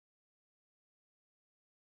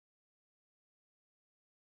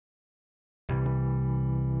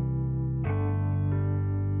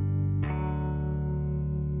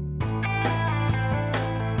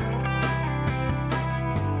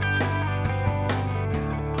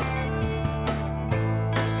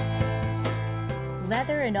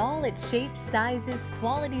Leather in all its shapes, sizes,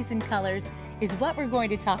 qualities, and colors is what we're going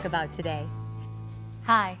to talk about today.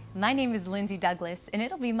 Hi, my name is Lindsay Douglas, and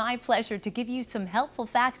it'll be my pleasure to give you some helpful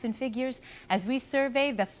facts and figures as we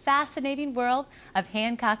survey the fascinating world of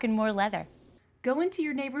Hancock Moore leather. Go into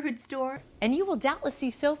your neighborhood store, and you will doubtless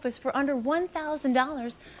see sofas for under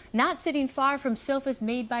 $1,000, not sitting far from sofas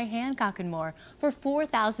made by Hancock Moore for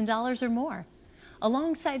 $4,000 or more.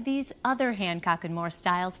 Alongside these other Hancock Moore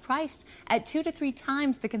styles priced at 2 to 3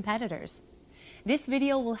 times the competitors. This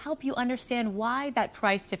video will help you understand why that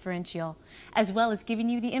price differential, as well as giving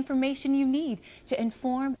you the information you need to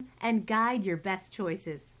inform and guide your best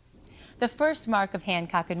choices. The first mark of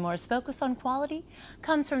Hancock Moore's focus on quality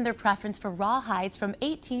comes from their preference for raw hides from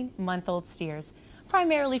 18-month-old steers,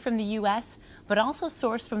 primarily from the U.S., but also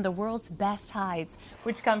sourced from the world's best hides,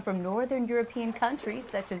 which come from northern European countries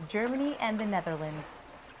such as Germany and the Netherlands.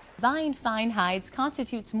 Buying fine hides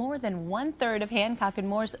constitutes more than 1/3 of Hancock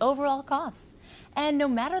Moore's overall costs. And no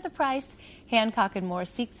matter the price, Hancock Moore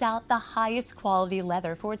seeks out the highest quality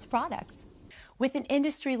leather for its products. With an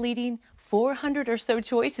industry-leading 400 or so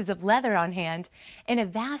choices of leather on hand and a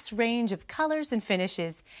vast range of colors and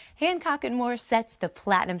finishes, Hancock Moore sets the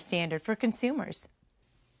platinum standard for consumers.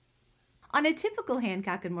 On a typical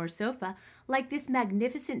Hancock Moore sofa, like this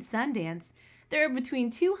magnificent Sundance, there are between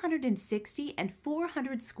 260 and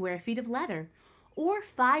 400 square feet of leather, or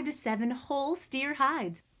 5 to 7 whole steer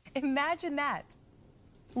hides. Imagine that!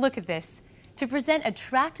 Look at this. To present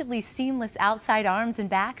attractively seamless outside arms and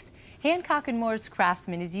backs, Hancock Moore's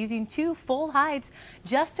craftsman is using 2 full hides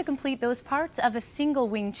just to complete those parts of a single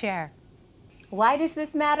wing chair. Why does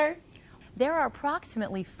this matter? There are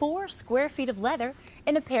approximately 4 square feet of leather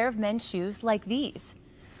in a pair of men's shoes like these.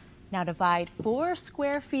 Now divide 4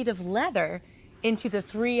 square feet of leather into the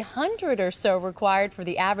 300 or so required for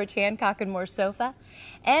the average Hancock Moore sofa,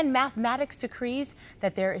 and mathematics decrees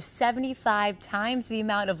that there is 75 times the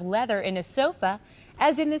amount of leather in a sofa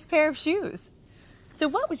as in this pair of shoes. So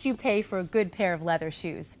what would you pay for a good pair of leather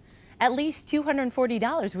shoes? At least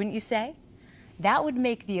 $240, wouldn't you say? That would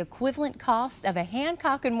make the equivalent cost of a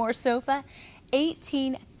Hancock Moore sofa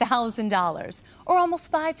 $18,000, or almost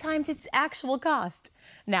 5 times its actual cost.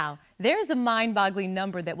 Now, there's a mind-boggling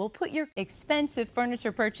number that will put your expensive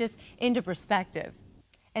furniture purchase into perspective.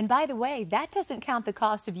 And by the way, that doesn't count the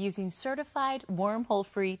cost of using certified,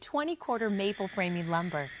 wormhole-free 20-quarter maple framing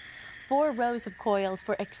lumber. 4 rows of coils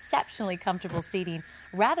for exceptionally comfortable seating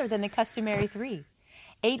rather than the customary 3.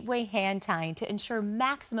 8-way hand tying to ensure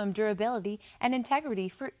maximum durability and integrity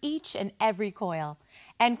for each and every coil,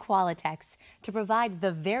 and Qualitex to provide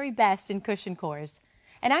the very best in cushion cores.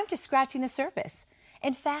 And I'm just scratching the surface.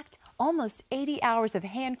 In fact, almost 80 hours of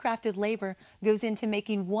handcrafted labor goes into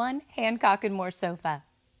making one Hancock Moore sofa.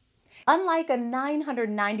 Unlike a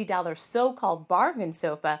 $990 so-called bargain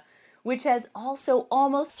sofa, which has also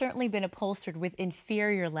almost certainly been upholstered with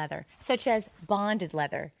inferior leather, such as bonded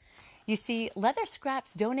leather. You see, leather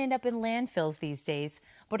scraps don't end up in landfills these days,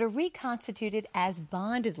 but are reconstituted as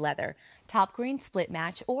bonded leather, top grain split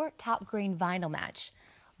match, or top grain vinyl match.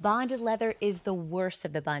 Bonded leather is the worst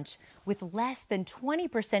of the bunch, with less than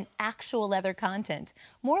 20% actual leather content,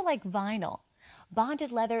 more like vinyl.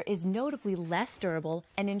 Bonded leather is notably less durable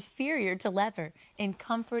and inferior to leather in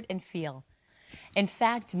comfort and feel. In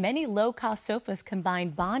fact, many low-cost sofas combine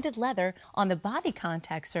bonded leather on the body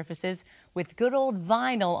contact surfaces with good old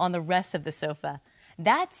vinyl on the rest of the sofa.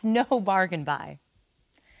 That's no bargain buy.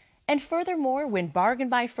 And furthermore, when bargain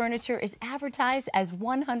buy furniture is advertised as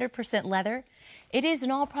 100% leather, it is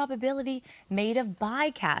in all probability made of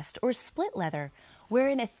bi-cast or split leather,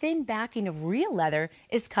 wherein a thin backing of real leather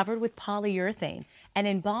is covered with polyurethane and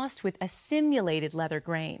embossed with a simulated leather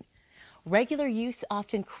grain. Regular use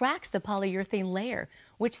often cracks the polyurethane layer,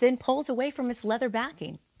 which then pulls away from its leather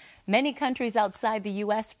backing. Many countries outside the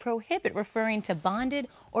U.S. prohibit referring to bonded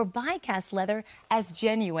or bi-cast leather as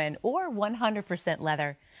genuine or 100%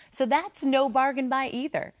 leather, so that's no bargain buy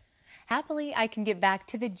either. Happily, I can get back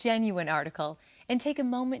to the genuine article and take a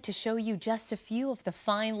moment to show you just a few of the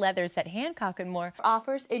fine leathers that Hancock Moore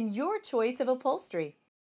offers in your choice of upholstery.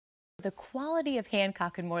 The quality of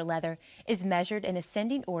Hancock Moore leather is measured in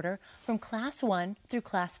ascending order from Class 1 through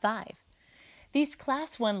Class 5. These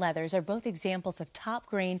Class 1 leathers are both examples of top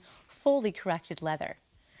grain, fully corrected leather.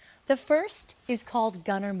 The first is called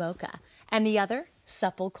Gunner Mocha, and the other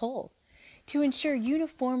Supple Coal. To ensure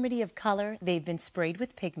uniformity of color, they've been sprayed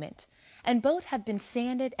with pigment, and both have been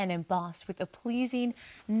sanded and embossed with a pleasing,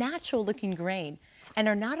 natural-looking grain, and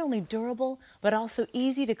are not only durable, but also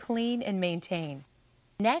easy to clean and maintain.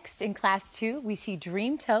 Next, in Class 2, we see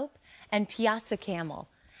Dream Taupe and Piazza Camel.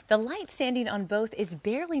 The light standing on both is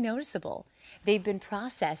barely noticeable. They've been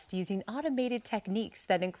processed using automated techniques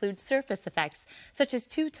that include surface effects such as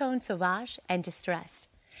two-tone sauvage and distressed.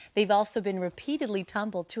 They've also been repeatedly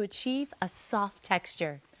tumbled to achieve a soft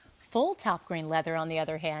texture. Full top grain leather, on the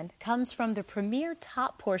other hand, comes from the premier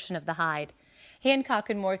top portion of the hide.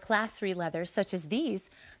 Hancock Moore Class 3 leathers, such as these,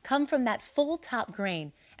 come from that full top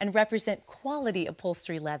grain and represent quality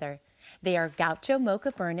upholstery leather. They are gaucho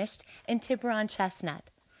mocha burnished and Tiburon chestnut.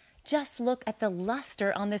 Just look at the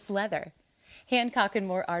luster on this leather. Hancock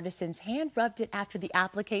Moore artisans hand-rubbed it after the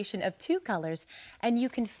application of 2 colors, and you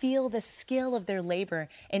can feel the skill of their labor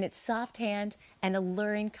in its soft hand and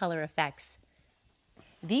alluring color effects.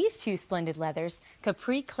 These 2 splendid leathers,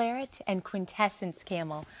 Capri Claret and Quintessence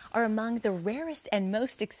Camel, are among the rarest and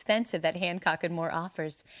most expensive that Hancock Moore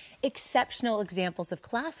offers. Exceptional examples of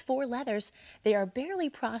Class 4 leathers, they are barely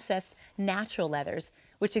processed natural leathers,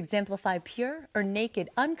 which exemplify pure or naked,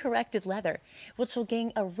 uncorrected leather, which will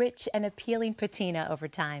gain a rich and appealing patina over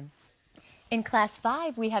time. In Class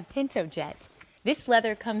 5, we have Pinto Jet. This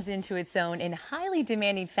leather comes into its own in highly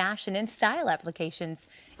demanding fashion and style applications.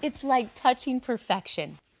 It's like touching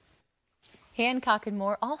perfection. Hancock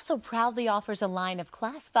Moore also proudly offers a line of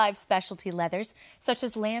Class 5 specialty leathers such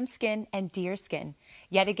as lambskin and deerskin,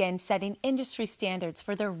 yet again setting industry standards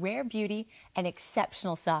for their rare beauty and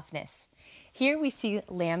exceptional softness. Here we see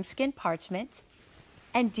lambskin parchment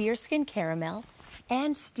and deerskin caramel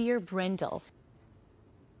and steer brindle.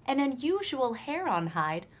 An unusual hair-on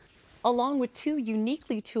hide, along with 2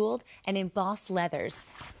 uniquely tooled and embossed leathers,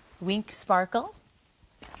 Wink Sparkle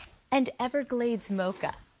and Everglades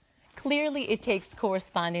Mocha. Clearly, it takes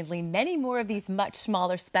correspondingly many more of these much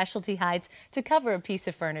smaller specialty hides to cover a piece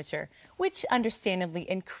of furniture, which understandably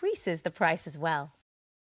increases the price as well.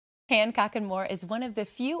 Hancock Moore is one of the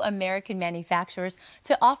few American manufacturers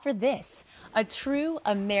to offer this, a true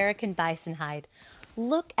American bison hide.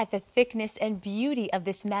 Look at the thickness and beauty of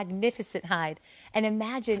this magnificent hide and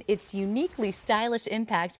imagine its uniquely stylish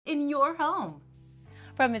impact in your home.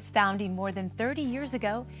 From its founding more than 30 years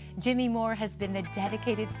ago, Jimmy Moore has been the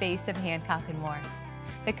dedicated face of Hancock Moore.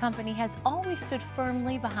 The company has always stood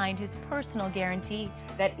firmly behind his personal guarantee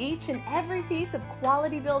that each and every piece of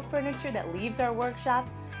quality-built furniture that leaves our workshop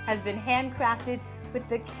has been handcrafted with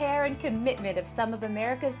the care and commitment of some of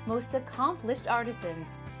America's most accomplished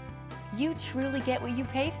artisans. You truly get what you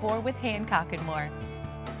pay for with Hancock Moore.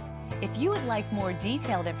 If you would like more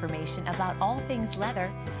detailed information about all things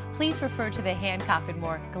leather, please refer to the Hancock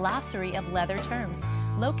Moore Glossary of Leather Terms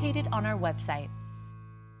located on our website.